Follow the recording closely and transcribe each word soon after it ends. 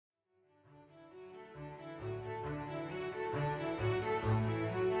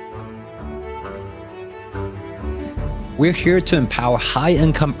We're here to empower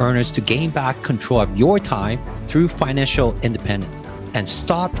high-income earners to gain back control of your time through financial independence and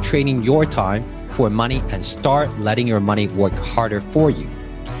stop trading your time for money and start letting your money work harder for you.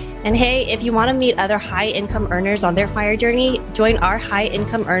 And hey, if you want to meet other high-income earners on their FIRE journey, join our High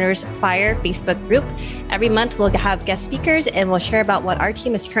Income Earners FIRE Facebook group. Every month, we'll have guest speakers and we'll share about what our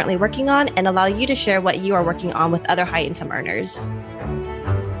team is currently working on and allow you to share what you are working on with other high-income earners.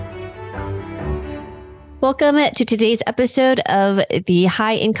 Welcome to today's episode of the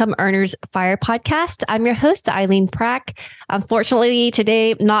High Income Earners FIRE podcast. I'm your host, Eileen Prack. Unfortunately,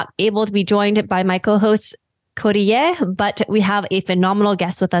 today, not able to be joined by my co-hosts, Courrier, but we have a phenomenal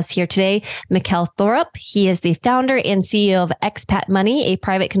guest with us here today, Mikkel Thorup. He is the founder and CEO of Expat Money, a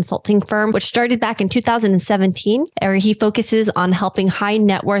private consulting firm, which started back in 2017, where he focuses on helping high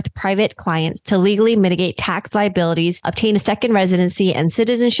net worth private clients to legally mitigate tax liabilities, obtain a second residency and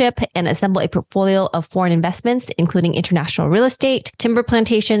citizenship, and assemble a portfolio of foreign investments, including international real estate, timber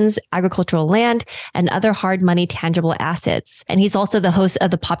plantations, agricultural land, and other hard money tangible assets. And he's also the host of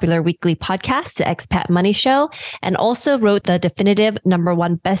the popular weekly podcast, The Expat Money Show, and also wrote the definitive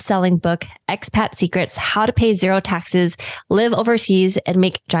 #1 best-selling book, Expat Secrets: How to Pay Zero Taxes, Live Overseas, and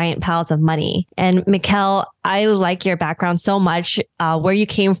Make Giant Piles of Money. And Mikkel, I like your background so much, where you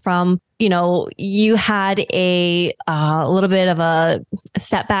came from. You know, you had a little bit of a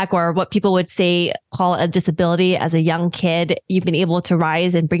setback, or what people would say, call a disability as a young kid. You've been able to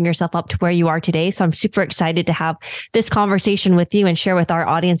rise and bring yourself up to where you are today. So I'm super excited to have this conversation with you and share with our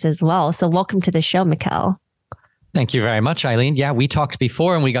audience as well. So welcome to the show, Mikkel. Thank you very much, Eileen. Yeah, we talked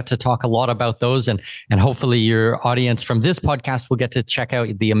before and we got to talk a lot about those. And hopefully your audience from this podcast will get to check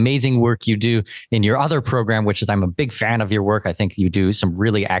out the amazing work you do in your other program, which is, I'm a big fan of your work. I think you do some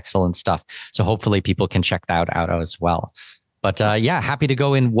really excellent stuff. So hopefully people can check that out as well. But yeah, happy to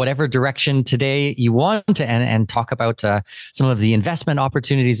go in whatever direction today you want and talk about some of the investment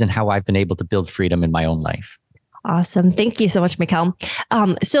opportunities and how I've been able to build freedom in my own life. Awesome. Thank you so much, Mikkel.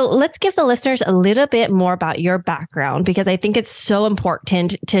 So let's give the listeners a little bit more about your background, because I think it's so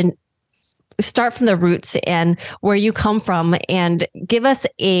important to start from the roots and where you come from and give us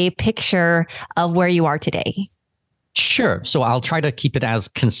a picture of where you are today. Sure. So I'll try to keep it as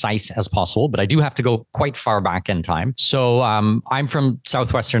concise as possible, but I do have to go quite far back in time. So I'm from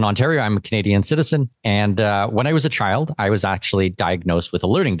Southwestern Ontario. I'm a Canadian citizen. And when I was a child, I was actually diagnosed with a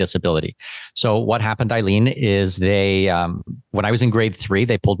learning disability. So what happened, Eileen, is when I was in grade 3,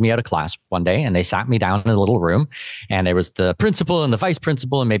 they pulled me out of class one day and they sat me down in a little room. And there was the principal and the vice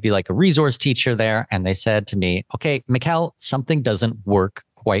principal and maybe like a resource teacher there. And they said to me, okay, Mikkel, something doesn't work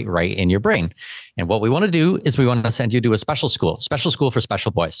quite right in your brain. And what we want to do is we want to send you to a special school for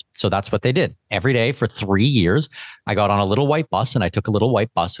special boys. So that's what they did. Every day for 3 years, I got on a little white bus and I took a little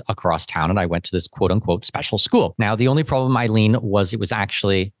white bus across town and I went to this quote unquote special school. Now, the only problem, Eileen, was it was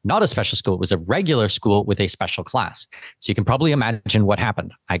actually not a special school. It was a regular school with a special class. So you can probably imagine what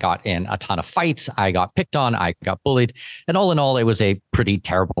happened. I got in a ton of fights. I got picked on. I got bullied. And all in all, it was a pretty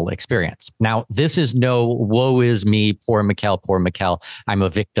terrible experience. Now, this is no woe is me, poor Mikkel, I'm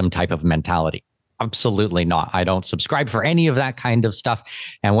a victim type of mentality. Absolutely not. I don't subscribe for any of that kind of stuff.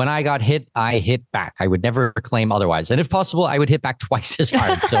 And when I got hit, I hit back. I would never claim otherwise. And if possible, I would hit back twice as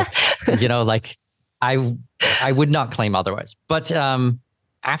hard. So, I would not claim otherwise. But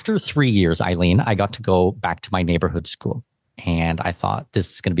after 3 years, Eileen, I got to go back to my neighborhood school. And I thought,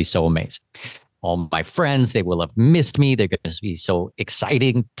 this is going to be so amazing. All my friends, they will have missed me. They're going to be so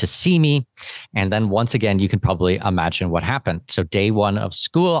exciting to see me. And then once again, you can probably imagine what happened. So day 1 of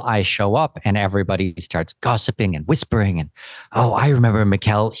school, I show up and everybody starts gossiping and whispering. And, oh, I remember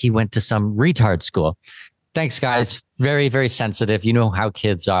Mikkel, he went to some retard school. Thanks, guys. Very, very sensitive. You know how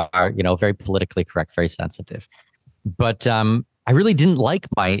kids are, very politically correct, very sensitive. But I really didn't like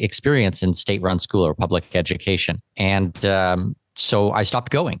my experience in state-run school or public education. And so I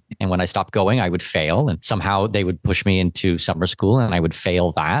stopped going. And when I stopped going, I would fail. And somehow they would push me into summer school and I would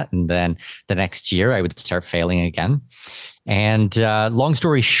fail that. And then the next year I would start failing again. And long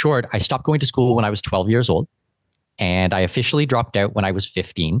story short, I stopped going to school when I was 12 years old. And I officially dropped out when I was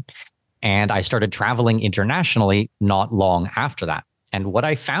 15. And I started traveling internationally not long after that. And what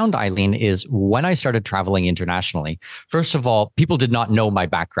I found, Eileen, is when I started traveling internationally, first of all, people did not know my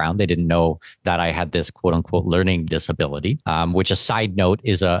background. They didn't know that I had this quote unquote learning disability, which a side note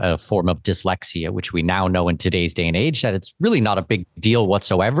is a form of dyslexia, which we now know in today's day and age that it's really not a big deal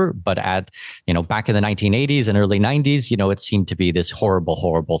whatsoever. But back in the 1980s and early 90s, it seemed to be this horrible,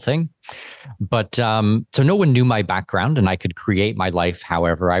 horrible thing. But so no one knew my background and I could create my life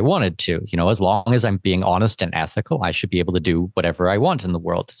however I wanted to. As long as I'm being honest and ethical, I should be able to do whatever I want in the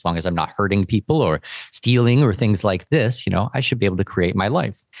world. As long as I'm not hurting people or stealing or things like this, I should be able to create my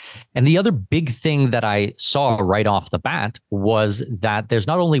life. And the other big thing that I saw right off the bat was that there's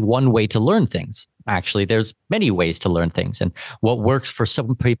not only one way to learn things. Actually, there's many ways to learn things. And what works for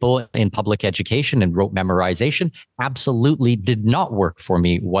some people in public education and rote memorization absolutely did not work for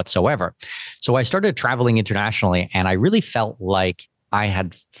me whatsoever. So I started traveling internationally, and I really felt like I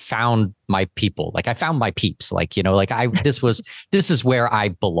had found my people. Like I found my peeps. This is where I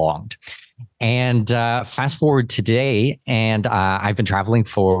belonged. And fast forward today, and I've been traveling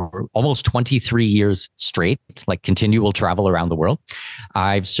for almost 23 years straight, like continual travel around the world.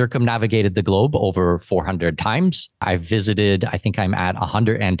 I've circumnavigated the globe over 400 times. I've visited, I think I'm at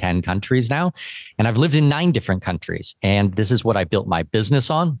 110 countries now, and I've lived in 9 different countries. And this is what I built my business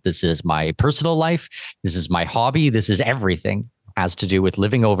on. This is my personal life. This is my hobby. This is everything. Has to do with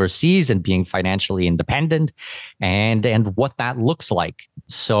living overseas and being financially independent and what that looks like.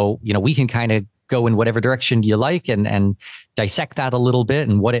 So, we can kind of go in whatever direction you like and dissect that a little bit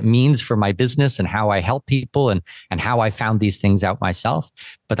and what it means for my business and how I help people and how I found these things out myself.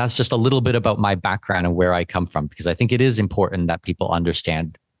 But that's just a little bit about my background and where I come from, because I think it is important that people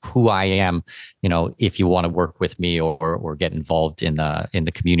understand who I am, if you want to work with me or get involved in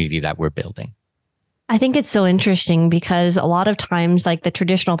the community that we're building. I think it's so interesting because a lot of times, like the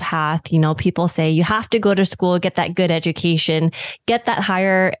traditional path, people say you have to go to school, get that good education, get that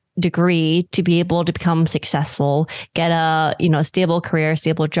higher degree to be able to become successful, get a, stable career,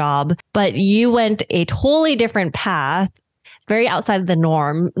 stable job. But you went a totally different path, very outside of the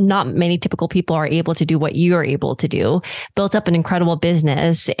norm. Not many typical people are able to do what you are able to do, built up an incredible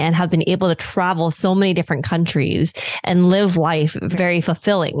business and have been able to travel so many different countries and live life very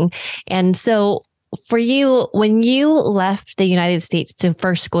fulfilling. And so for you, when you left the United States to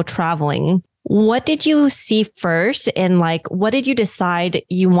first go traveling, what did you see first? And what did you decide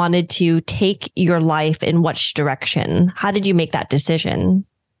you wanted to take your life in which direction? How did you make that decision?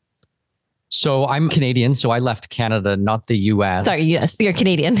 So I'm Canadian, so I left Canada, not the US. Sorry, yes, you're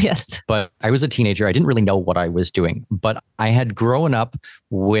Canadian, yes. But I was a teenager. I didn't really know what I was doing, but I had grown up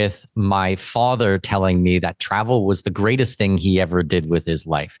with my father telling me that travel was the greatest thing he ever did with his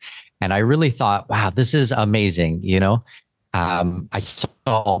life. And I really thought, wow, this is amazing. I saw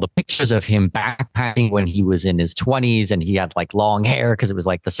all the pictures of him backpacking when he was in his 20s and he had long hair because it was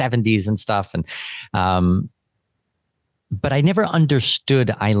the 70s and stuff. And, but I never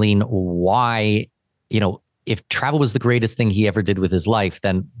understood, Eileen, why, if travel was the greatest thing he ever did with his life,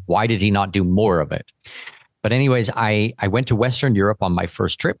 then why did he not do more of it? But anyways, I went to Western Europe on my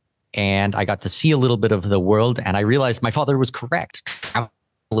first trip and I got to see a little bit of the world. And I realized my father was correct. Travel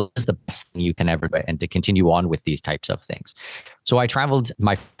is the best thing you can ever do, and to continue on with these types of things. So I traveled,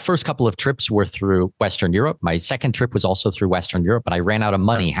 my first couple of trips were through Western Europe. My second trip was also through Western Europe, but I ran out of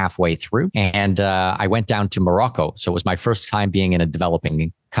money halfway through and I went down to Morocco. So it was my first time being in a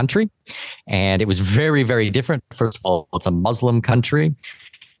developing country. And it was very, very different. First of all, it's a Muslim country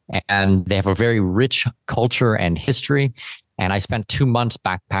and they have a very rich culture and history. And I spent 2 months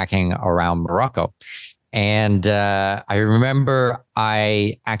backpacking around Morocco. And I remember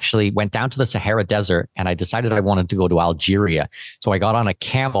I actually went down to the Sahara Desert and I decided I wanted to go to Algeria. So I got on a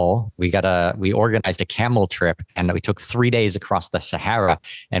camel. We organized a camel trip and we took 3 days across the Sahara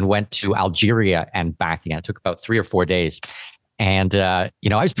and went to Algeria and back again. It took about 3 or 4 days. And, I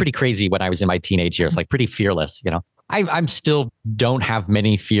was pretty crazy when I was in my teenage years, pretty fearless. I'm still don't have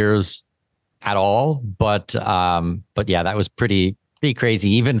many fears at all. But yeah, that was pretty crazy,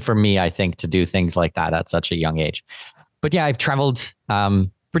 even for me, I think, to do things like that at such a young age. But yeah, I've traveled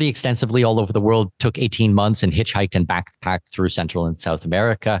pretty extensively all over the world, took 18 months and hitchhiked and backpacked through Central and South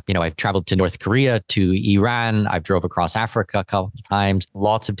America. I've traveled to North Korea, to Iran. I've drove across Africa a couple of times,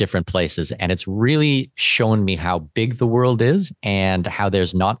 lots of different places. And it's really shown me how big the world is and how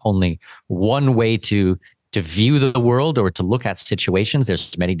there's not only one way to view the world or to look at situations.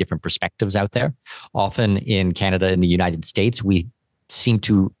 There's many different perspectives out there. Often in Canada, in the United States, we seem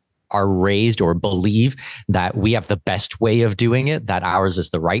to are raised or believe that we have the best way of doing it, that ours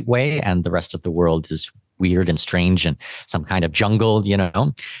is the right way and the rest of the world is weird and strange and some kind of jungle.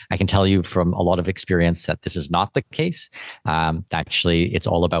 I can tell you from a lot of experience that this is not the case. Actually, it's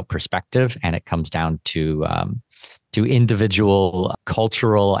all about perspective, and it comes down to individual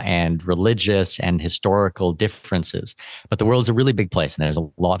cultural and religious and historical differences. But the world is a really big place and there's a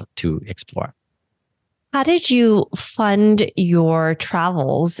lot to explore. How did you fund your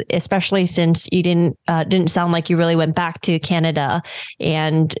travels, especially since you didn't sound like you really went back to Canada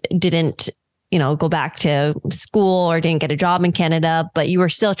and didn't, go back to school or didn't get a job in Canada, but you were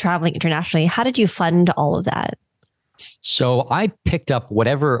still traveling internationally? How did you fund all of that? So I picked up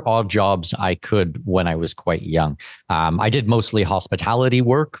whatever odd jobs I could when I was quite young. I did mostly hospitality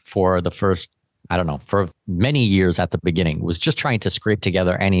work for the first, I don't know, for many years at the beginning. Was just trying to scrape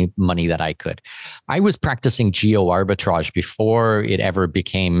together any money that I could. I was practicing geo arbitrage before it ever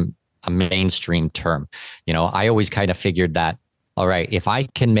became a mainstream term. I always kind of figured that, all right, if I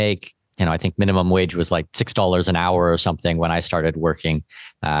can make, I think minimum wage was like $6 an hour or something when I started working.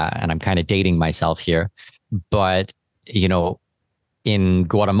 And I'm kind of dating myself here. But, in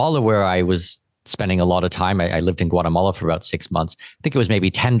Guatemala, where I was spending a lot of time, I lived in Guatemala for about 6 months. I think it was maybe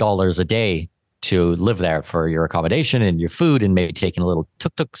 $10 a day to live there for your accommodation and your food, and maybe taking a little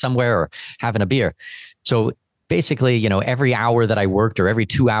tuk-tuk somewhere or having a beer. So basically, every hour that I worked or every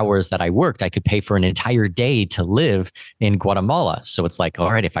 2 hours that I worked, I could pay for an entire day to live in Guatemala. So it's like,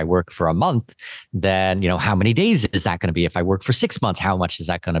 all right, if I work for a month, then, how many days is that going to be? If I work for 6 months, how much is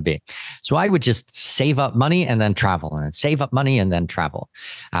that going to be? So I would just save up money and then travel, and then save up money and then travel.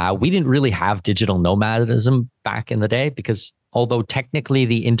 We didn't really have digital nomadism back in the day because although technically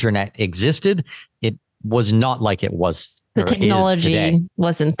the internet existed, it was not like it was. The technology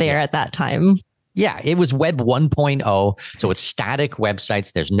wasn't there at that time. Yeah, it was Web 1.0. So it's static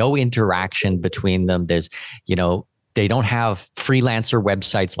websites. There's no interaction between them. There's, they don't have freelancer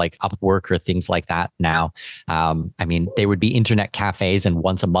websites like Upwork or things like that now. There would be internet cafes, and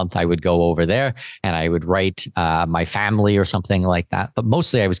once a month I would go over there and I would write my family or something like that. But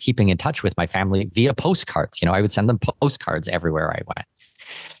mostly I was keeping in touch with my family via postcards. I would send them postcards everywhere I went.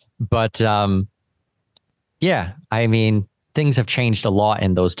 But things have changed a lot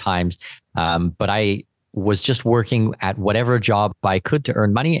in those times. But I was just working at whatever job I could to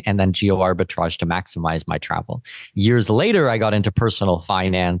earn money, and then geo arbitrage to maximize my travel. Years later, I got into personal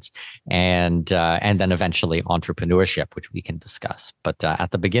finance and then eventually entrepreneurship, which we can discuss. But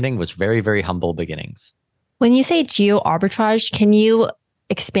at the beginning was very, very humble beginnings. When you say geo arbitrage, can you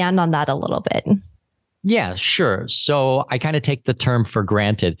expand on that a little bit? Yeah, sure. So I kind of take the term for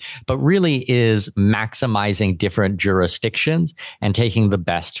granted, but really is maximizing different jurisdictions and taking the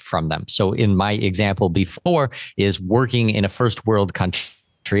best from them. So in my example before is working in a first world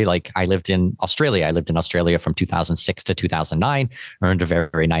country. Like I lived in Australia. I lived in Australia from 2006 to 2009, earned a very,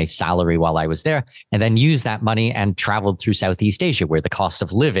 very nice salary while I was there, and then used that money and traveled through Southeast Asia, where the cost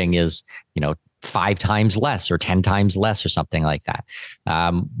of living is, 5 times less or 10 times less or something like that.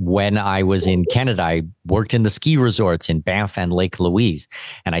 When I was in Canada, I worked in the ski resorts in Banff and Lake Louise,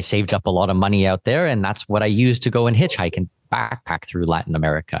 and I saved up a lot of money out there. And that's what I used to go and hitchhike and backpack through Latin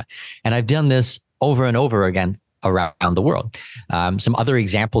America. And I've done this over and over again around the world. Some other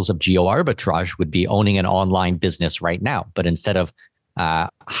examples of geo arbitrage would be owning an online business right now, but instead of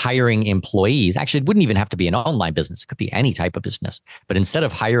hiring employees, actually, it wouldn't even have to be an online business. It could be any type of business. But instead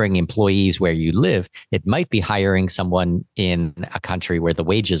of hiring employees where you live, it might be hiring someone in a country where the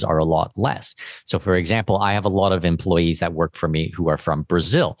wages are a lot less. So, for example, I have a lot of employees that work for me who are from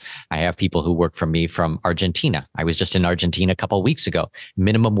Brazil. I have people who work for me from Argentina. I was just in Argentina a couple of weeks ago.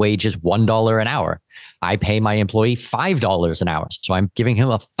 Minimum wage is $1 an hour. I pay my employee $5 an hour. So I'm giving him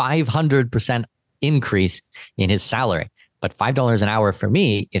a 500% increase in his salary. But $5 an hour for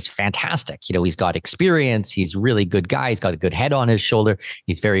me is fantastic. He's got experience. He's a really good guy. He's got a good head on his shoulder.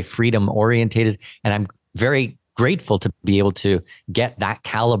 He's very freedom orientated. And I'm very grateful to be able to get that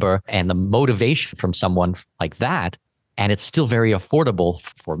caliber and the motivation from someone like that. And it's still very affordable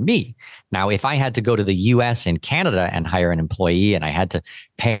for me. Now, if I had to go to the US and Canada and hire an employee, and I had to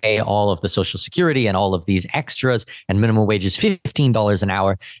pay all of the Social Security and all of these extras, and minimum wage is $15 an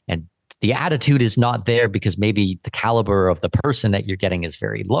hour, and the attitude is not there because maybe the caliber of the person that you're getting is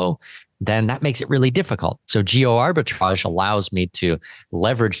very low, then that makes it really difficult. So geo arbitrage allows me to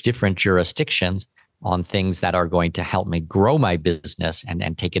leverage different jurisdictions on things that are going to help me grow my business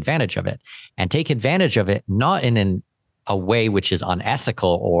and take advantage of it. And take advantage of it not in a way which is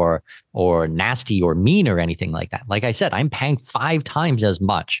unethical or nasty or mean or anything like that. Like I said, I'm paying 5 times as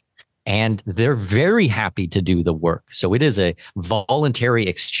much. And they're very happy to do the work. So it is a voluntary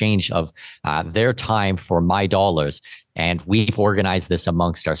exchange of their time for my dollars. And we've organized this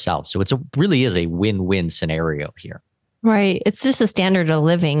amongst ourselves. So really is a win-win scenario here. Right. It's just a standard of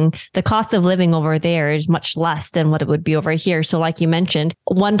living. The cost of living over there is much less than what it would be over here. So like you mentioned,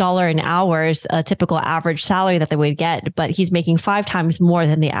 $1 an hour is a typical average salary that they would get, but he's making 5 times more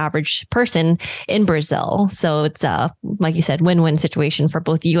than the average person in Brazil. So it's like you said, win-win situation for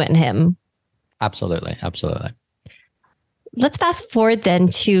both you and him. Absolutely. Absolutely. Let's fast forward then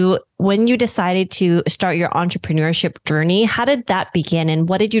to when you decided to start your entrepreneurship journey. How did that begin? And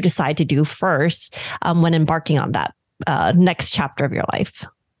what did you decide to do first when embarking on that next chapter of your life?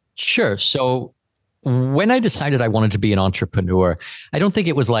 Sure. So when I decided I wanted to be an entrepreneur, I don't think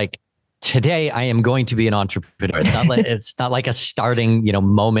it was like, today I am going to be an entrepreneur. It's not like a starting,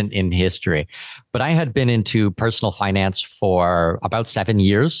 moment in history. But I had been into personal finance for about 7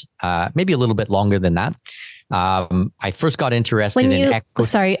 years, maybe a little bit longer than that. I first got interested in equity.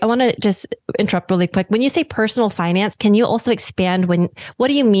 Sorry, I want to just interrupt really quick. When you say personal finance, can you also expand what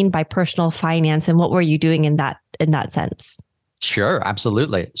do you mean by personal finance, and what were you doing in that sense? Sure,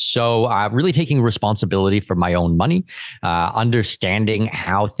 absolutely. So really taking responsibility for my own money, understanding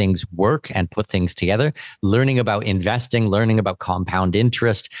how things work and put things together, learning about investing, learning about compound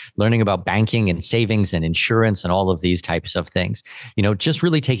interest, learning about banking and savings and insurance and all of these types of things. Just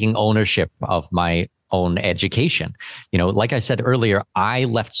really taking ownership of my own education. Like I said earlier, I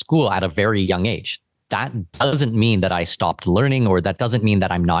left school at a very young age. That doesn't mean that I stopped learning, or that doesn't mean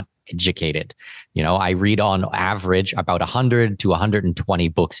that I'm not educated. I read on average about 100 to 120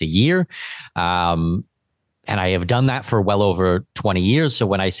 books a year. And I have done that for well over 20 years. So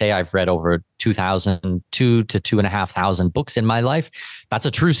when I say I've read over 2,000 to 2,500 books in my life, that's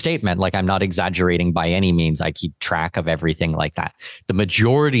a true statement. Like, I'm not exaggerating by any means. I keep track of everything like that. The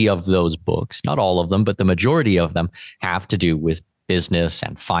majority of those books, not all of them, but the majority of them have to do with business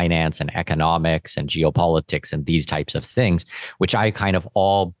and finance and economics and geopolitics and these types of things, which I kind of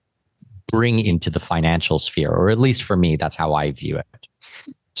all bring into the financial sphere, or at least for me, that's how I view it.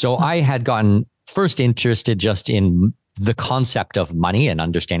 So I had gotten first interested just in the concept of money and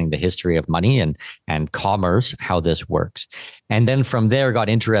understanding the history of money and commerce, how this works. And then from there, got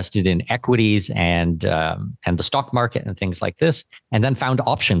interested in equities and the stock market and things like this. And then found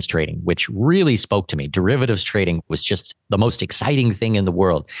options trading, which really spoke to me. Derivatives trading was just the most exciting thing in the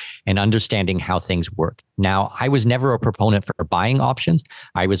world, and understanding how things work. Now, I was never a proponent for buying options.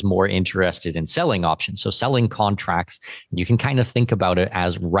 I was more interested in selling options. So selling contracts, you can kind of think about it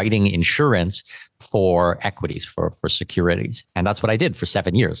as writing insurance for equities, for securities. And that's what I did for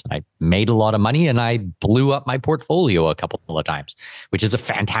 7 years. And I made a lot of money, and I blew up my portfolio a couple of times, which is a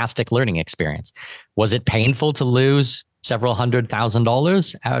fantastic learning experience. Was it painful to lose several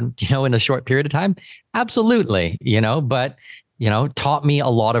 $100,000, in a short period of time? Absolutely, but taught me a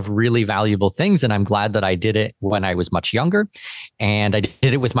lot of really valuable things. And I'm glad that I did it when I was much younger, and I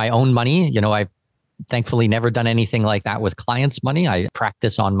did it with my own money. I've thankfully never done anything like that with clients' money. I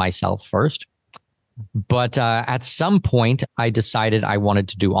practice on myself first. But at some point, I decided I wanted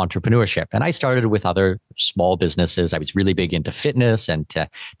to do entrepreneurship. And I started with other small businesses. I was really big into fitness and to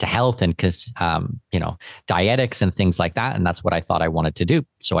health and dietetics and things like that. And that's what I thought I wanted to do.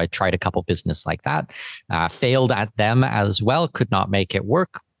 So I tried a couple business like that, failed at them as well, could not make it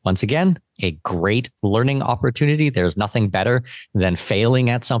work. Once again, a great learning opportunity. There's nothing better than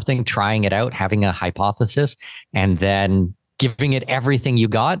failing at something, trying it out, having a hypothesis, and then giving it everything you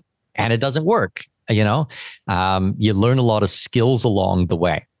got, and it doesn't work. You learn a lot of skills along the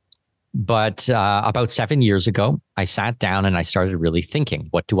way. But about 7 years ago, I sat down and I started really thinking,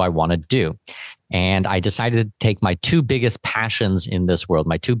 what do I want to do? And I decided to take my two biggest passions in this world,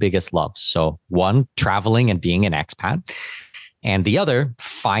 my two biggest loves. So one, traveling and being an expat, and the other,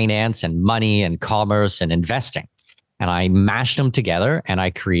 finance and money and commerce and investing. And I mashed them together, and I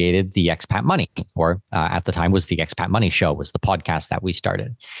created the Expat Money, or at the time was the Expat Money Show, was the podcast that we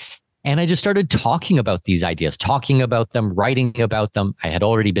started. And I just started talking about these ideas, talking about them, writing about them. I had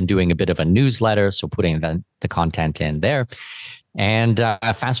already been doing a bit of a newsletter, so putting the content in there. And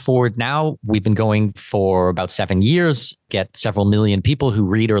fast forward now, we've been going for about 7 years, get several million people who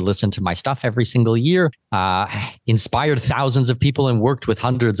read or listen to my stuff every single year, inspired thousands of people, and worked with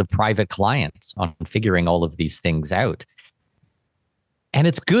hundreds of private clients on figuring all of these things out. And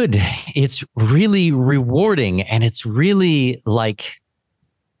it's good. It's really rewarding. And it's really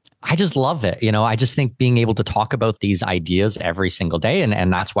I just love it. I just think being able to talk about these ideas every single day.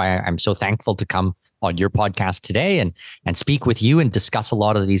 And that's why I'm so thankful to come on your podcast today and speak with you and discuss a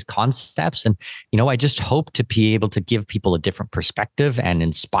lot of these concepts. And, I just hope to be able to give people a different perspective and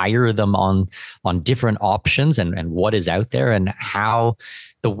inspire them on different options and what is out there and how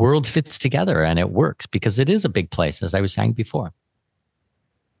the world fits together and it works, because it is a big place, as I was saying before.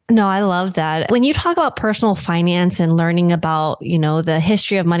 No, I love that. When you talk about personal finance and learning about, the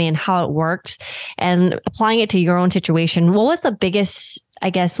history of money and how it works and applying it to your own situation, what was the biggest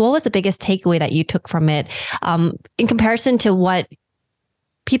takeaway that you took from it in comparison to what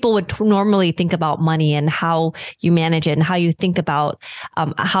people would normally think about money and how you manage it and how you think about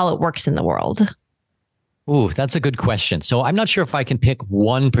how it works in the world? Ooh, that's a good question. So I'm not sure if I can pick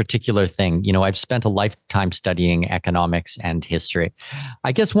one particular thing. I've spent a lifetime studying economics and history.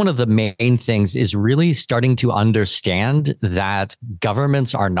 I guess one of the main things is really starting to understand that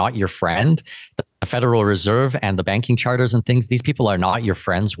governments are not your friend. Federal Reserve and the banking charters and things, these people are not your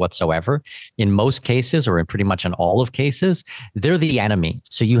friends whatsoever. In most cases, or in pretty much in all of cases, they're the enemy.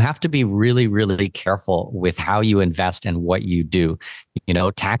 So you have to be really, really careful with how you invest and what you do. You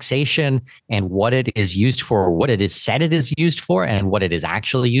know, taxation and what it is used for, what it is said it is used for, and what it is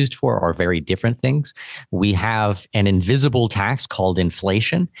actually used for are very different things. We have an invisible tax called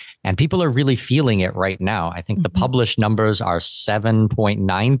inflation, and people are really feeling it right now. I think the published numbers are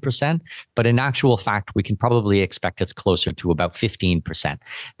 7.9%, but in actual fact, we can probably expect it's closer to about 15%.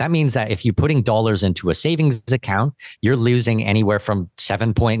 That means that if you're putting dollars into a savings account, you're losing anywhere from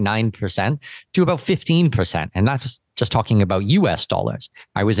 7.9% to about 15%. And that's just talking about US dollars.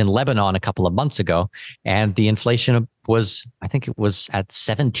 I was in Lebanon a couple of months ago, and the inflation was, I think it was at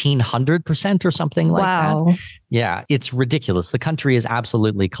 1,700% or something like that. Yeah, it's ridiculous. The country is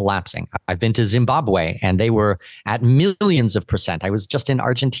absolutely collapsing. I've been to Zimbabwe and they were at millions of percent. I was just in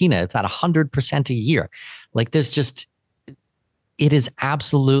Argentina. It's at 100% a year. Like there's just, it is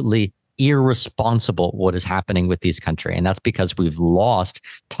absolutely irresponsible what is happening with these countries. And that's because we've lost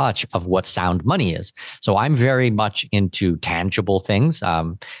touch of what sound money is. So I'm very much into tangible things,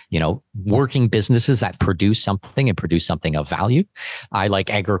 working businesses that produce something and produce something of value. I like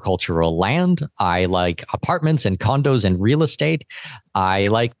agricultural land. I like apartments and condos and real estate. I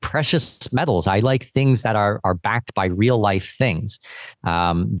like precious metals. I like things that are backed by real life things.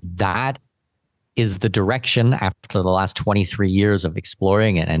 That is the direction after the last 23 years of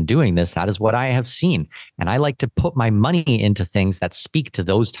exploring it and doing this. That is what I have seen. And I like to put my money into things that speak to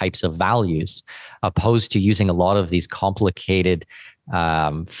those types of values, opposed to using a lot of these complicated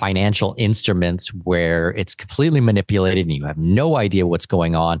financial instruments where it's completely manipulated and you have no idea what's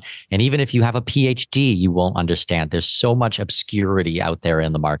going on. And even if you have a PhD, you won't understand. There's so much obscurity out there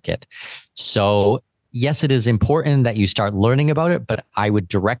in the market. So yes, it is important that you start learning about it, but I would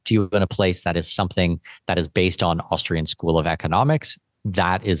direct you in a place that is something that is based on Austrian School of Economics.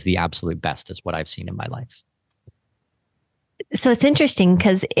 That is the absolute best, is what I've seen in my life. So it's interesting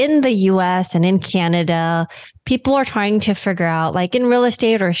because in the US and in Canada, people are trying to figure out, like in real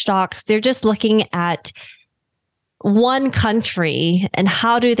estate or stocks, they're just looking at one country and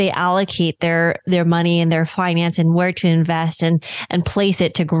how do they allocate their money and their finance and where to invest and place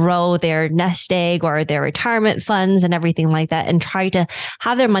it to grow their nest egg or their retirement funds and everything like that, and try to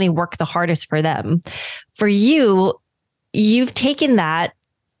have their money work the hardest for them. For you, you've taken that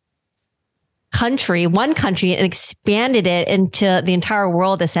one country, and expanded it into the entire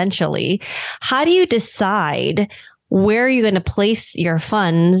world, essentially. How do you decide where you're going to place your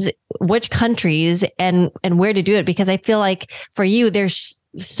funds, which countries, and where to do it? Because I feel like for you, there's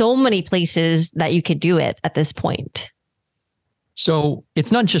so many places that you could do it at this point. So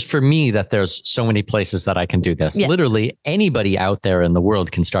it's not just for me that there's so many places that I can do this. Yeah. Literally anybody out there in the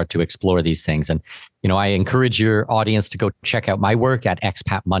world can start to explore these things. And, I encourage your audience to go check out my work at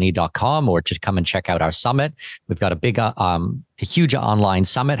expatmoney.com or to come and check out our summit. We've got a huge online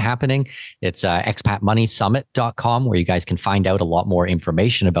summit happening. It's expatmoneysummit.com, where you guys can find out a lot more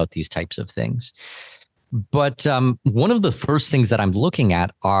information about these types of things. But one of the first things that I'm looking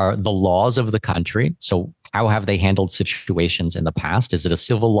at are the laws of the country. So how have they handled situations in the past? Is it a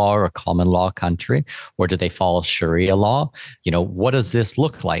civil law or a common law country? Or do they follow Sharia law? What does this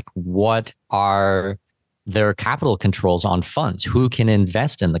look like? What are their capital controls on funds? Who can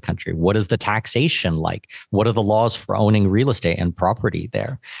invest in the country? What is the taxation like? What are the laws for owning real estate and property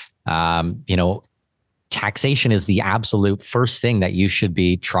there? Taxation is the absolute first thing that you should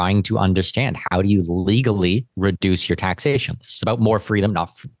be trying to understand. How do you legally reduce your taxation? This is about more freedom,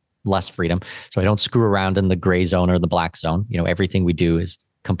 not less freedom. So I don't screw around in the gray zone or the black zone. Everything we do is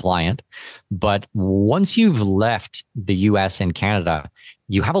compliant. But once you've left the US and Canada,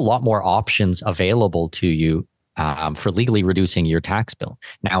 you have a lot more options available to you for legally reducing your tax bill.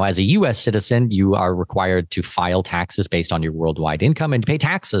 Now, as a US citizen, you are required to file taxes based on your worldwide income and pay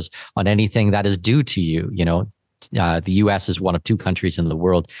taxes on anything that is due to you. The US is one of two countries in the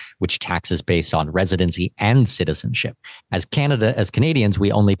world which taxes based on residency and citizenship. As Canadians,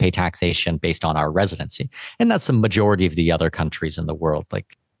 we only pay taxation based on our residency. And that's the majority of the other countries in the world,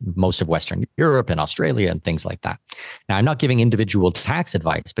 like most of Western Europe and Australia and things like that. Now, I'm not giving individual tax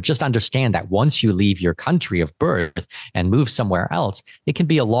advice, but just understand that once you leave your country of birth and move somewhere else, it can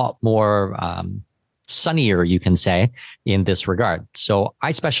be a lot more sunnier, you can say, in this regard. So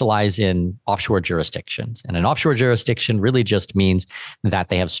I specialize in offshore jurisdictions. And an offshore jurisdiction really just means that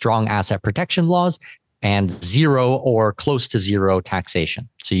they have strong asset protection laws and zero or close to zero taxation.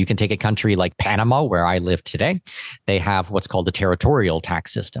 So you can take a country like Panama, where I live today. They have what's called a territorial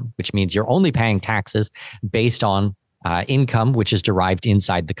tax system, which means you're only paying taxes based on income, which is derived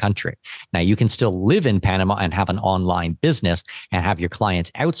inside the country. Now, you can still live in Panama and have an online business and have your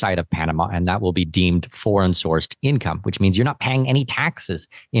clients outside of Panama, and that will be deemed foreign sourced income, which means you're not paying any taxes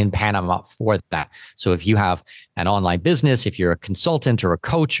in Panama for that. So if you have an online business, if you're a consultant or a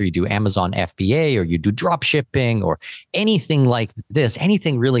coach, or you do Amazon FBA, or you do drop shipping or anything like this,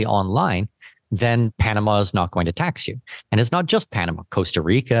 anything really online, then Panama is not going to tax you. And it's not just Panama, Costa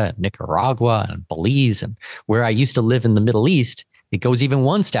Rica, Nicaragua, and Belize, and where I used to live in the Middle East, it goes even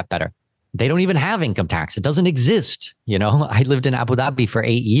one step better. They don't even have income tax. It doesn't exist. I lived in Abu Dhabi for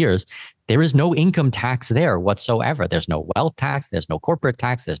 8 years. There is no income tax there whatsoever. There's no wealth tax. There's no corporate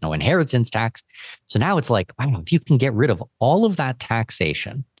tax. There's no inheritance tax. So now it's like, wow, if you can get rid of all of that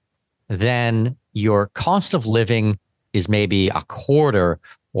taxation, then your cost of living is maybe a quarter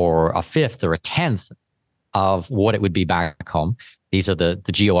or a fifth or a tenth of what it would be back home. These are the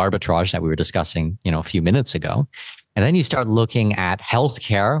geo arbitrage that we were discussing, a few minutes ago. And then you start looking at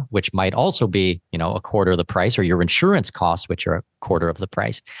healthcare, which might also be, a quarter of the price, or your insurance costs, which are a quarter of the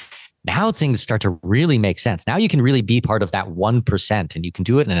price. Now things start to really make sense. Now you can really be part of that 1%, and you can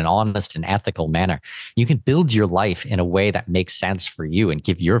do it in an honest and ethical manner. You can build your life in a way that makes sense for you and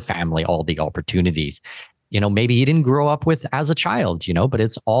give your family all the opportunities maybe you didn't grow up with as a child, but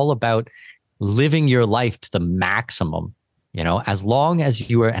it's all about living your life to the maximum, as long as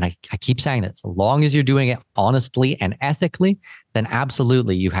you are, and I keep saying this, as long as you're doing it honestly and ethically, then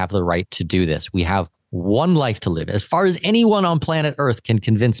absolutely you have the right to do this. We have one life to live. As far as anyone on planet Earth can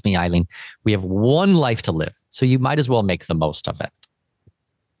convince me, Eileen, we have one life to live. So you might as well make the most of it.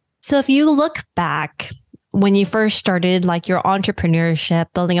 So if you look back when you first started like your entrepreneurship,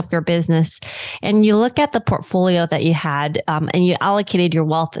 building up your business, and you look at the portfolio that you had and you allocated your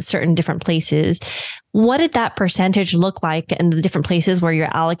wealth at certain different places, what did that percentage look like in the different places where you're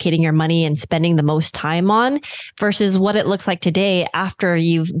allocating your money and spending the most time on versus what it looks like today after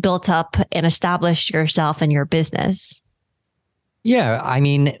you've built up and established yourself and your business? Yeah, I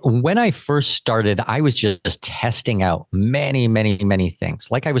mean, when I first started, I was just testing out many, many, many things.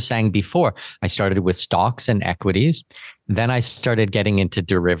 Like I was saying before, I started with stocks and equities. Then I started getting into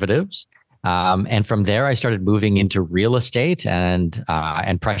derivatives. And from there, I started moving into real estate and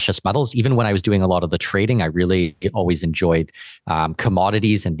precious metals. Even when I was doing a lot of the trading, I really always enjoyed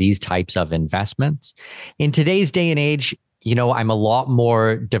commodities and these types of investments. In today's day and age, I'm a lot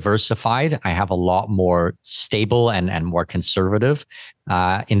more diversified. I have a lot more stable and more conservative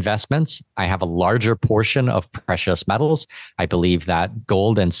investments. I have a larger portion of precious metals. I believe that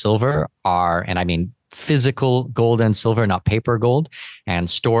gold and silver are, and I mean physical gold and silver, not paper gold,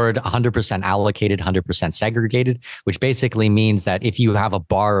 and stored 100% allocated, 100% segregated, which basically means that if you have a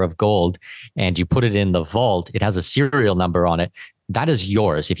bar of gold and you put it in the vault, it has a serial number on it. That is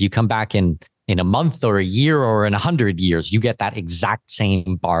yours. If you come back in a month or a year or in 100 years, you get that exact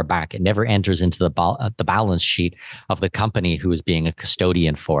same bar back. It never enters into the balance sheet of the company who is being a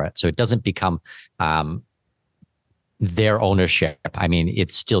custodian for it. So it doesn't become their ownership. I mean,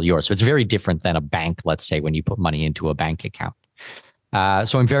 it's still yours. So it's very different than a bank, let's say, when you put money into a bank account.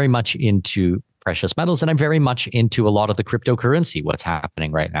 So I'm very much into precious metals, and I'm very much into a lot of the cryptocurrency, what's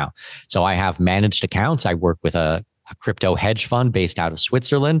happening right now. So I have managed accounts. I work with a crypto hedge fund based out of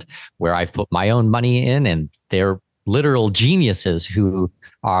Switzerland, where I've put my own money in, and they're literal geniuses who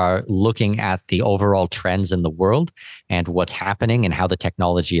are looking at the overall trends in the world and what's happening and how the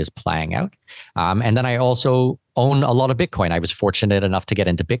technology is playing out. And then I also own a lot of Bitcoin. I was fortunate enough to get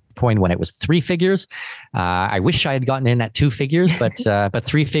into Bitcoin when it was 3 figures. I wish I had gotten in at 2 figures, but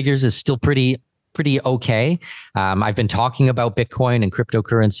 3 figures is still pretty okay. I've been talking about Bitcoin and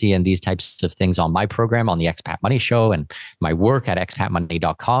cryptocurrency and these types of things on my program, on the Expat Money Show, and my work at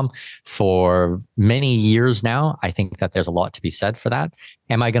expatmoney.com for many years now. I think that there's a lot to be said for that.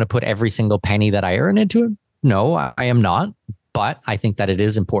 Am I going to put every single penny that I earn into it? No, I am not. But I think that it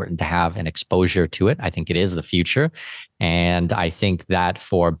is important to have an exposure to it. I think it is the future. And I think that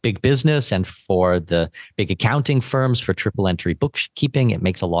for big business and for the big accounting firms, for triple entry bookkeeping, it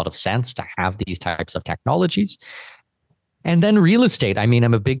makes a lot of sense to have these types of technologies. And then real estate. I mean,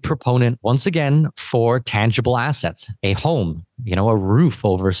 I'm a big proponent, once again, for tangible assets, a home, a roof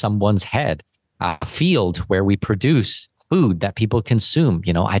over someone's head, a field where we produce food that people consume.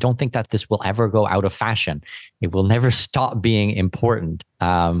 I don't think that this will ever go out of fashion. It will never stop being important.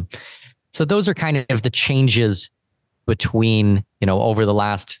 So those are kind of the changes between, over the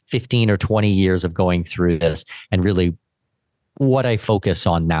last 15 or 20 years of going through this, and really what I focus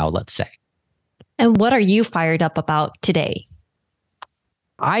on now, let's say. And what are you fired up about today?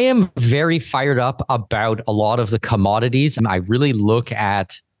 I am very fired up about a lot of the commodities. I really look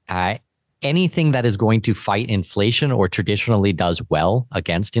at anything that is going to fight inflation or traditionally does well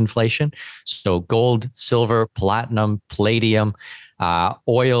against inflation. So gold, silver, platinum, palladium,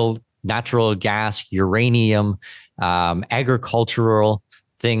 oil, natural gas, uranium, agricultural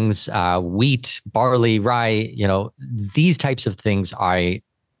things, wheat, barley, rye, these types of things I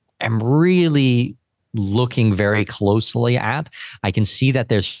am really looking very closely at. I can see that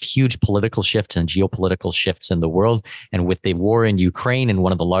there's huge political shifts and geopolitical shifts in the world. And with the war in Ukraine and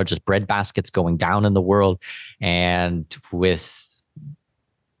one of the largest bread baskets going down in the world, and with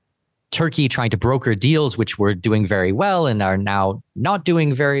Turkey trying to broker deals, which were doing very well and are now not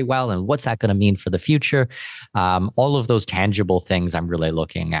doing very well. And what's that going to mean for the future? All of those tangible things I'm really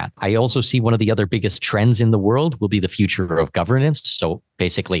looking at. I also see one of the other biggest trends in the world will be the future of governance. So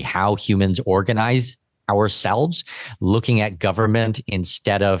basically how humans organize ourselves, looking at government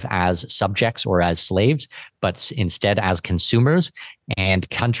instead of as subjects or as slaves, but instead as consumers, and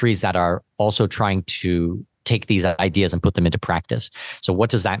countries that are also trying to take these ideas and put them into practice. So what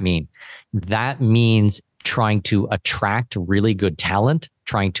does that mean? That means trying to attract really good talent,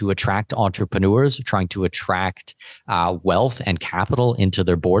 trying to attract entrepreneurs, trying to attract wealth and capital into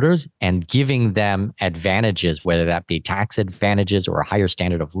their borders, and giving them advantages, whether that be tax advantages or a higher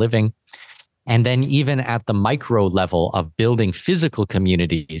standard of living. And then even at the micro level of building physical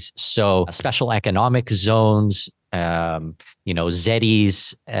communities, so special economic zones,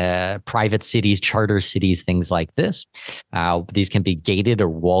 ZEDIs, private cities, charter cities, things like this. These can be gated or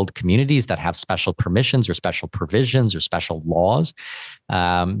walled communities that have special permissions or special provisions or special laws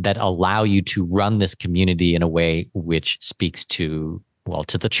that allow you to run this community in a way which speaks to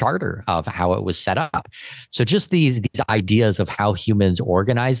the charter of how it was set up. So just these ideas of how humans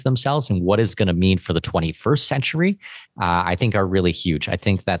organize themselves and what it's going to mean for the 21st century, I think are really huge. I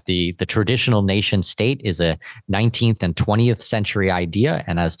think that the traditional nation state is a 19th and 20th century idea.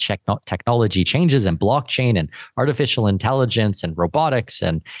 And as technology changes and blockchain and artificial intelligence and robotics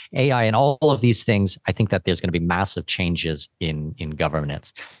and AI and all of these things, I think that there's going to be massive changes in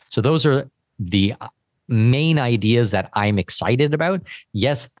governance. So those are the main ideas that I'm excited about.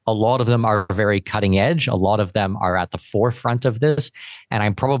 Yes, a lot of them are very cutting edge. A lot of them are at the forefront of this. And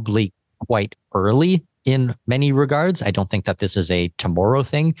I'm probably quite early in many regards. I don't think that this is a tomorrow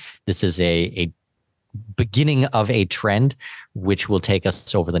thing. This is a beginning of a trend, which will take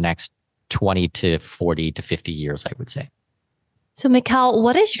us over the next 20 to 40 to 50 years, I would say. So, Mikkel,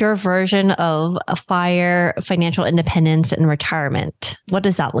 what is your version of a FIRE, financial independence and retirement? What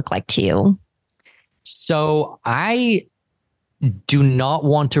does that look like to you? So I do not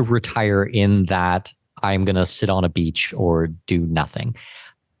want to retire in that I'm going to sit on a beach or do nothing.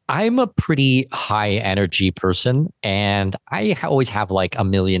 I'm a pretty high energy person, and I always have like a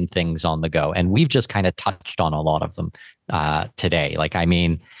million things on the go. And we've just kind of touched on a lot of them today.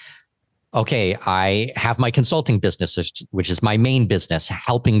 Okay, I have my consulting business, which is my main business,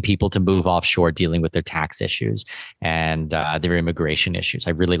 helping people to move offshore, dealing with their tax issues and their immigration issues.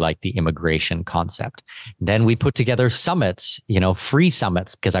 I really like the immigration concept. Then we put together summits, free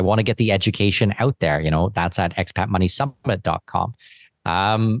summits, because I want to get the education out there. That's at expatmoneysummit.com.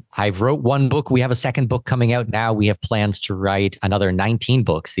 I've wrote one book. We have a second book coming out now. We have plans to write another 19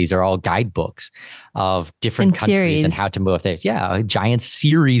 books. These are all guidebooks of different countries and how to move things. Yeah, a giant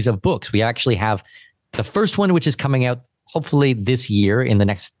series of books. We actually have the first one, which is coming out hopefully this year in the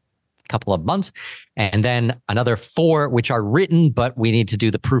next couple of months. And then another 4, which are written, but we need to do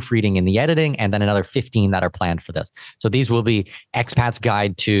the proofreading and the editing. And then another 15 that are planned for this. So these will be Expat's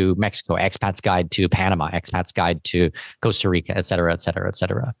Guide to Mexico, Expat's Guide to Panama, Expat's Guide to Costa Rica, et cetera, et cetera, et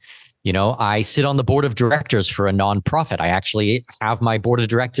cetera. I sit on the board of directors for a nonprofit. I actually have my board of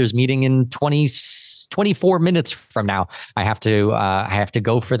directors meeting in 24 minutes from now. I have to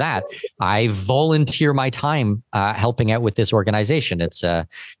go for that. I volunteer my time helping out with this organization. It's a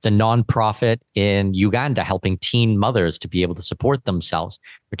nonprofit in Uganda helping teen mothers to be able to support themselves.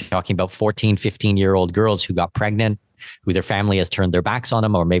 We're talking about 14, 15-year-old girls who got pregnant, who their family has turned their backs on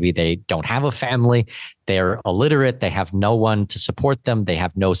them, or maybe they don't have a family. They're illiterate. They have no one to support them. They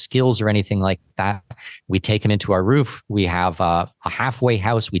have no skills or anything like that. We take them into our roof. We have a halfway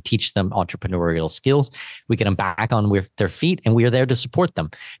house. We teach them entrepreneurial skills. We get them back on with their feet, and we are there to support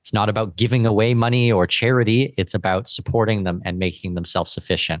them. It's not about giving away money or charity. It's about supporting them and making them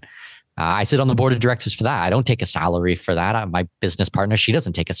self-sufficient. I sit on the board of directors for that. I don't take a salary for that. My business partner, she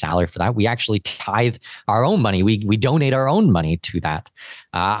doesn't take a salary for that. We actually tithe our own money. We donate our own money to that.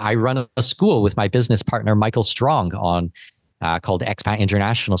 I run a school with my business partner, Michael Strong, called Expat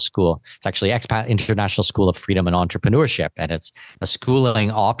International School. It's actually Expat International School of Freedom and Entrepreneurship. And it's a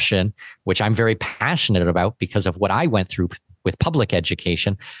schooling option, which I'm very passionate about because of what I went through with public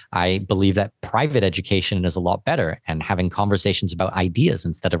education. I believe that private education is a lot better and having conversations about ideas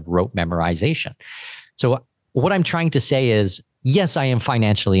instead of rote memorization. So what I'm trying to say is, yes, I am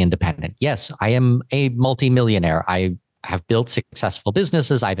financially independent. Yes, I am a multimillionaire. I have built successful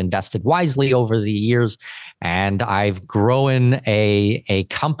businesses. I've invested wisely over the years, and I've grown a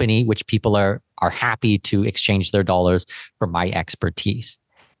company which people are happy to exchange their dollars for my expertise.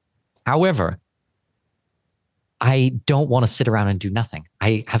 However, I don't want to sit around and do nothing.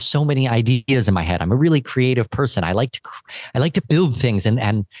 I have so many ideas in my head. I'm a really creative person. I like to build things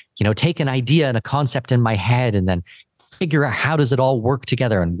and take an idea and a concept in my head and then figure out how does it all work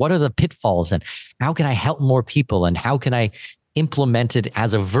together and what are the pitfalls and how can I help more people and how can I implement it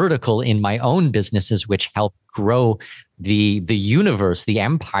as a vertical in my own businesses, which help grow the universe, the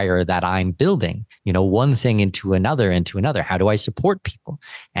empire that I'm building, one thing into another. How do I support people?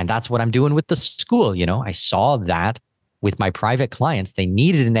 And that's what I'm doing with the school. I saw that with my private clients, they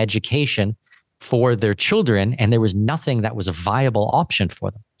needed an education for their children, and there was nothing that was a viable option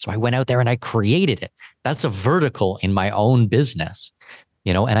for them. So I went out there and I created it. That's a vertical in my own business,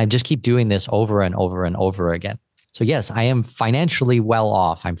 and I just keep doing this over and over and over again. So yes, I am financially well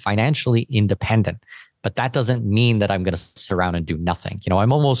off. I'm financially independent, but that doesn't mean that I'm going to sit around and do nothing.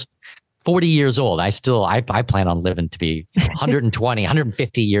 I'm almost 40 years old. I plan on living to be 120,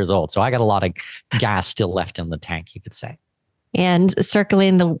 150 years old. So I got a lot of gas still left in the tank, you could say. And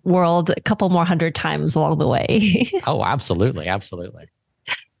circling the world a couple more 100 times along the way. Oh, absolutely. Absolutely.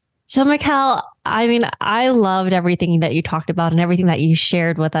 So, Mikkel, I loved everything that you talked about and everything that you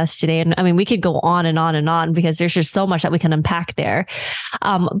shared with us today. And we could go on and on and on because there's just so much that we can unpack there.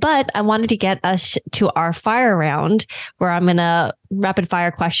 But I wanted to get us to our fire round where I'm going to rapid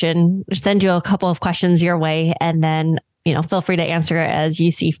fire question, send you a couple of questions your way, and then, feel free to answer as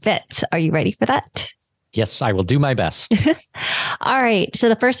you see fit. Are you ready for that? Yes, I will do my best. All right. So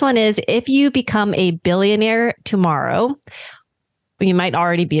the first one is, if you become a billionaire tomorrow, you might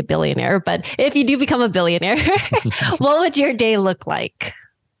already be a billionaire, but if you do become a billionaire, what would your day look like?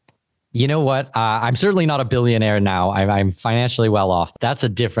 You know what? I'm certainly not a billionaire now. I'm financially well off. That's a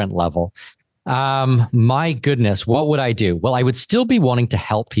different level. My goodness, what would I do? Well, I would still be wanting to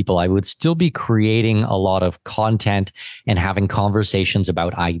help people. I would still be creating a lot of content and having conversations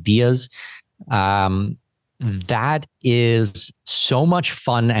about ideas. That is so much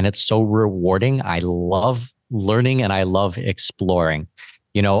fun and it's so rewarding. I love learning and I love exploring.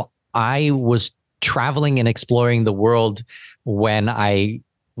 I was traveling and exploring the world when I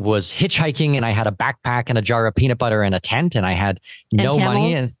was hitchhiking and I had a backpack and a jar of peanut butter and a tent and I had no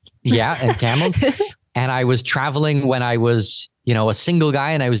money and camels. And I was traveling when I was, a single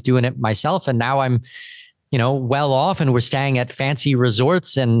guy and I was doing it myself. And now I'm, well off and we're staying at fancy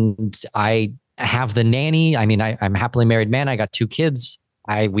resorts and I have the nanny. I'm a happily married man. I got 2 kids.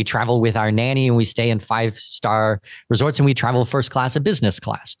 We travel with our nanny and we stay in 5-star resorts and we travel first class and business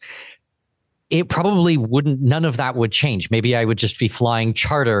class. It probably wouldn't, none of that would change. Maybe I would just be flying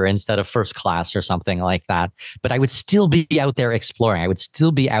charter instead of first class or something like that. But I would still be out there exploring. I would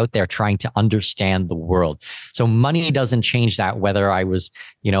still be out there trying to understand the world. So money doesn't change that, whether I was,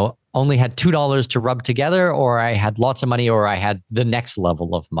 only had $2 to rub together or I had lots of money or I had the next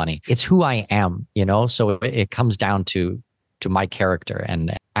level of money. It's who I am, so it comes down to my character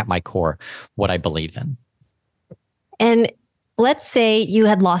and at my core, what I believe in. And let's say you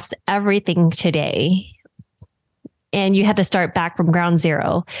had lost everything today and you had to start back from ground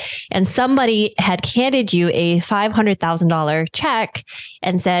zero and somebody had handed you a $500,000 check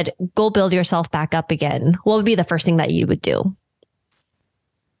and said, go build yourself back up again. What would be the first thing that you would do?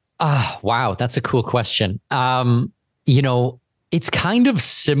 Wow. That's a cool question. It's kind of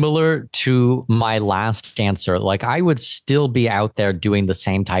similar to my last answer. Like I would still be out there doing the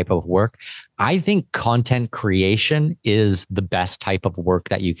same type of work. I think content creation is the best type of work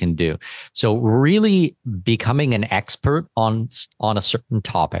that you can do. So really becoming an expert on a certain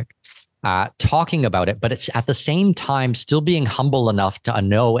topic, talking about it, but it's at the same time still being humble enough to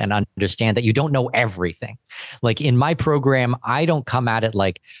know and understand that you don't know everything. Like in my program, I don't come at it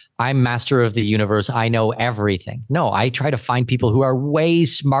like I'm master of the universe. I know everything. No, I try to find people who are way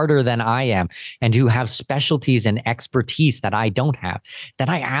smarter than I am and who have specialties and expertise that I don't have. Then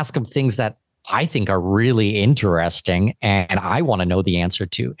I ask them things that I think are really interesting and I want to know the answer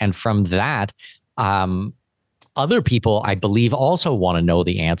to. And from that, other people, I believe, also want to know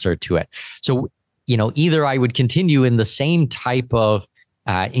the answer to it. So, either I would continue in the same type of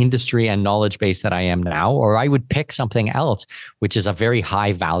industry and knowledge base that I am now, or I would pick something else, which is a very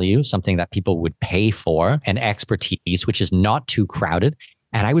high value, something that people would pay for, and expertise, which is not too crowded.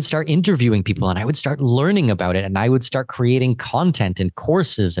 And I would start interviewing people and I would start learning about it. And I would start creating content and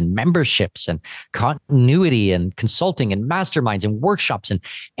courses and memberships and continuity and consulting and masterminds and workshops and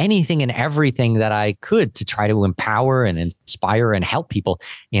anything and everything that I could to try to empower and inspire and help people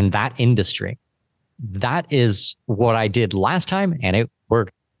in that industry. That is what I did last time, and it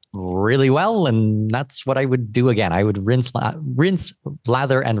worked really well. And that's what I would do again. I would rinse,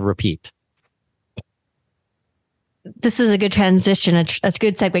 lather, and repeat. This is a good transition, a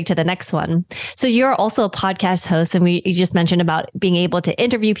good segue to the next one. So you're also a podcast host, and you just mentioned about being able to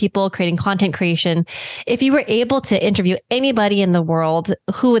interview people, creating content creation. If you were able to interview anybody in the world,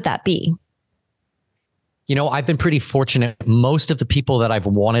 who would that be? You know, I've been pretty fortunate. Most of the people that I've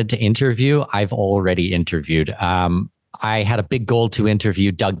wanted to interview, I've already interviewed. I had a big goal to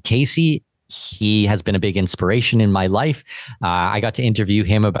interview Doug Casey. He has been a big inspiration in my life. I got to interview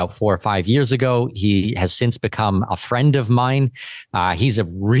him about 4 or 5 years ago. He has since become a friend of mine. He's a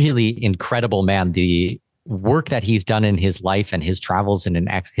really incredible man. The work that he's done in his life and his travels and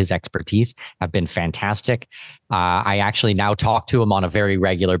his expertise have been fantastic. I actually now talk to him on a very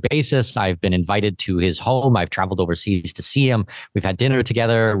regular basis. I've been invited to his home. I've traveled overseas to see him. We've had dinner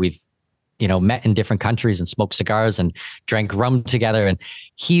together. We've met in different countries and smoked cigars and drank rum together. And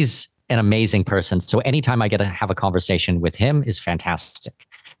he's an amazing person. So anytime I get to have a conversation with him is fantastic.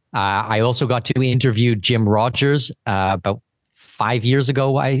 I also got to interview Jim Rogers about 5 years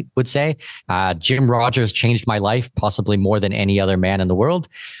ago, I would say. Jim Rogers changed my life, possibly more than any other man in the world.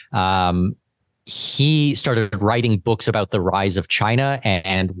 He started writing books about the rise of China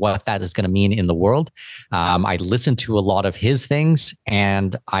and what that is going to mean in the world. I listened to a lot of his things,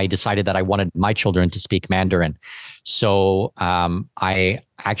 and I decided that I wanted my children to speak Mandarin. So I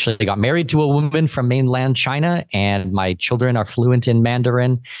actually got married to a woman from mainland China, and my children are fluent in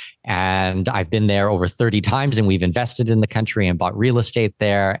Mandarin. And I've been there over 30 times, and we've invested in the country and bought real estate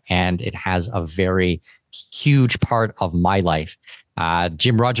there. And it has a very huge part of my life.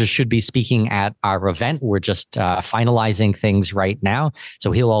 Jim Rogers should be speaking at our event. We're just finalizing things right now.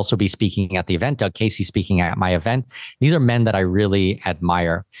 So he'll also be speaking at the event. Doug Casey speaking at my event. These are men that I really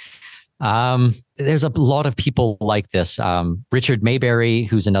admire. There's a lot of people like this. Richard Mayberry,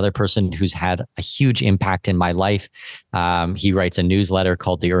 who's another person who's had a huge impact in my life. He writes a newsletter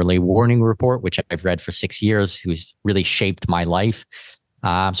called the Early Warning Report, which I've read for 6 years, who's really shaped my life.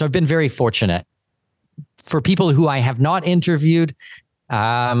 So I've been very fortunate. For people who I have not interviewed,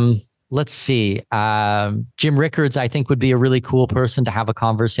 let's see. Jim Rickards, I think, would be a really cool person to have a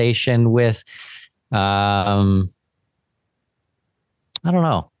conversation with. I don't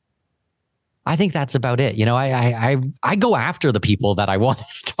know. I think that's about it. I go after the people that I want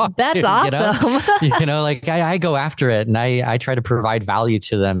to talk That's to. awesome. I go after it, and I try to provide value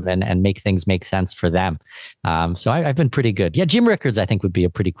to them and make things make sense for them. So I've been pretty good. Yeah, Jim Rickards, I think, would be a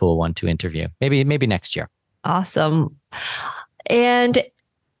pretty cool one to interview. Maybe next year. Awesome. And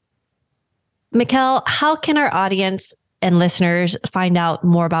Mikkel, how can our audience and listeners find out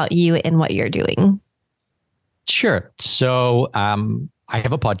more about you and what you're doing? Sure. So I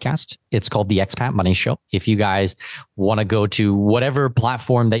have a podcast. It's called The Expat Money Show. If you guys want to go to whatever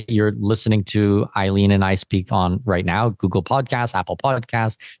platform that you're listening to Eileen and I speak on right now, Google Podcasts, Apple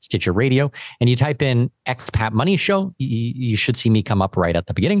Podcasts, Stitcher Radio, and you type in Expat Money Show, you should see me come up right at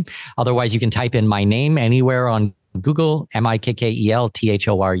the beginning. Otherwise, you can type in my name anywhere on Google, Mikkel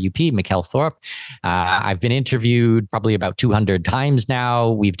Thorup, Mikkel Thorup. I've been interviewed probably about 200 times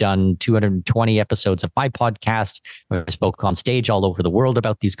now. We've done 220 episodes of my podcast. I spoke on stage all over the world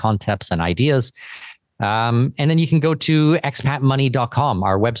about these concepts and ideas. And then you can go to expatmoney.com,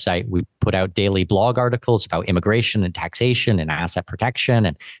 our website. We put out daily blog articles about immigration and taxation and asset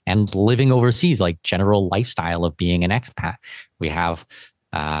protection and living overseas, like general lifestyle of being an expat. We have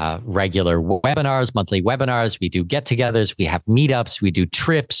regular webinars, monthly webinars. We do get-togethers. We have meetups. We do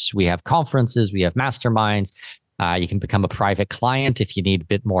trips. We have conferences. We have masterminds. You can become a private client if you need a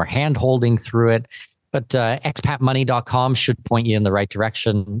bit more hand-holding through it. But expatmoney.com should point you in the right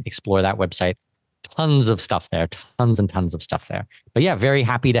direction. Explore that website. Tons of stuff there. Tons and tons of stuff there. But yeah, very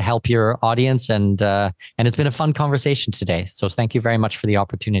happy to help your audience. And it's been a fun conversation today. So thank you very much for the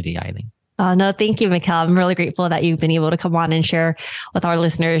opportunity, Eileen. No, thank you, Mikkel. I'm really grateful that you've been able to come on and share with our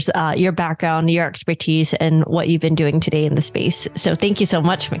listeners your background, your expertise, and what you've been doing today in the space. So thank you so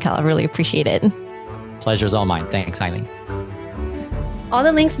much, Mikkel. I really appreciate it. Pleasure's all mine. Thanks, Eileen. All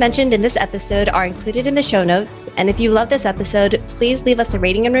the links mentioned in this episode are included in the show notes. And if you love this episode, please leave us a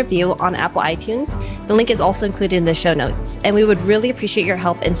rating and review on Apple iTunes. The link is also included in the show notes. And we would really appreciate your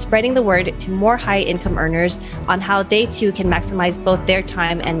help in spreading the word to more high income earners on how they too can maximize both their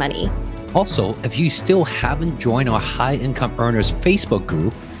time and money. Also, if you still haven't joined our High Income Earners Facebook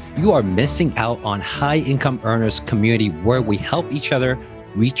group, you are missing out on High Income Earners community where we help each other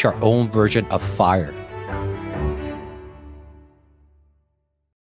reach our own version of FIRE.